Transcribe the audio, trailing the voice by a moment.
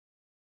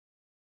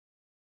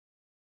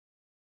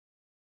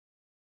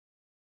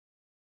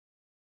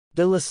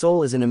De La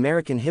Soul is an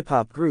American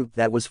hip-hop group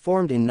that was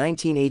formed in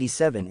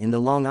 1987 in the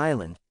Long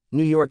Island,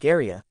 New York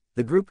area.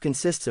 The group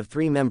consists of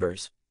 3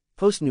 members,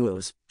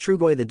 Postnuos,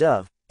 Trugoy the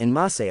Dove, and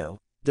Maceo.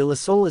 De La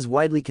Soul is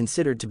widely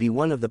considered to be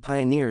one of the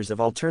pioneers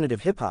of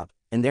alternative hip-hop,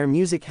 and their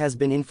music has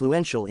been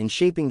influential in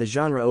shaping the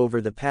genre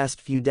over the past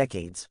few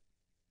decades.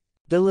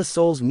 De La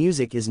Soul's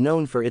music is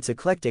known for its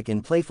eclectic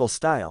and playful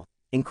style,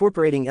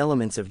 incorporating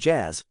elements of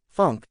jazz,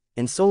 funk,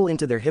 and soul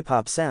into their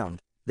hip-hop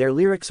sound. Their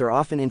lyrics are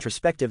often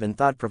introspective and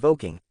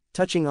thought-provoking,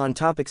 touching on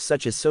topics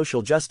such as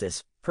social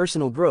justice,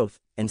 personal growth,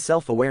 and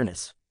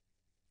self-awareness.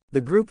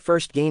 The group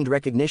first gained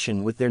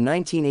recognition with their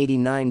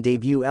 1989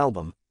 debut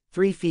album,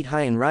 3 Feet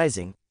High and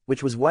Rising,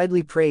 which was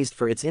widely praised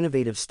for its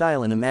innovative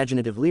style and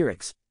imaginative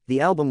lyrics. The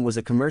album was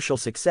a commercial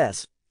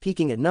success,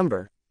 peaking at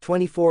number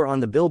 24 on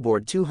the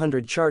Billboard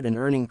 200 chart and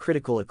earning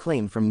critical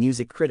acclaim from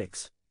music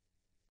critics.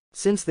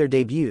 Since their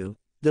debut,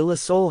 De La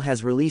Soul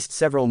has released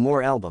several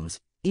more albums,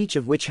 each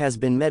of which has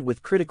been met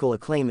with critical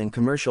acclaim and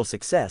commercial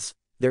success.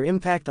 Their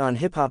impact on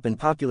hip-hop and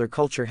popular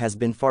culture has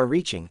been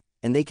far-reaching,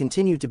 and they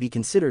continue to be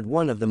considered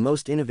one of the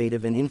most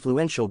innovative and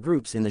influential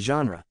groups in the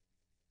genre.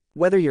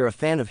 Whether you're a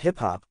fan of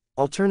hip-hop,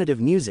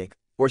 alternative music,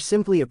 or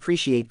simply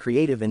appreciate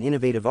creative and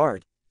innovative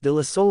art, De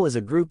La Soul is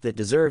a group that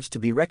deserves to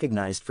be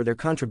recognized for their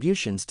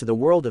contributions to the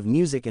world of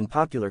music and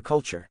popular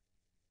culture.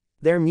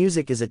 Their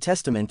music is a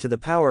testament to the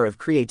power of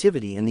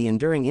creativity and the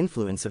enduring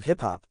influence of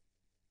hip-hop.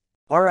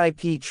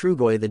 R.I.P.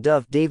 Trugoy the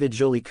Dove. David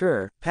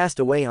Jolicoeur passed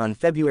away on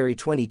February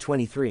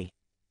 2023.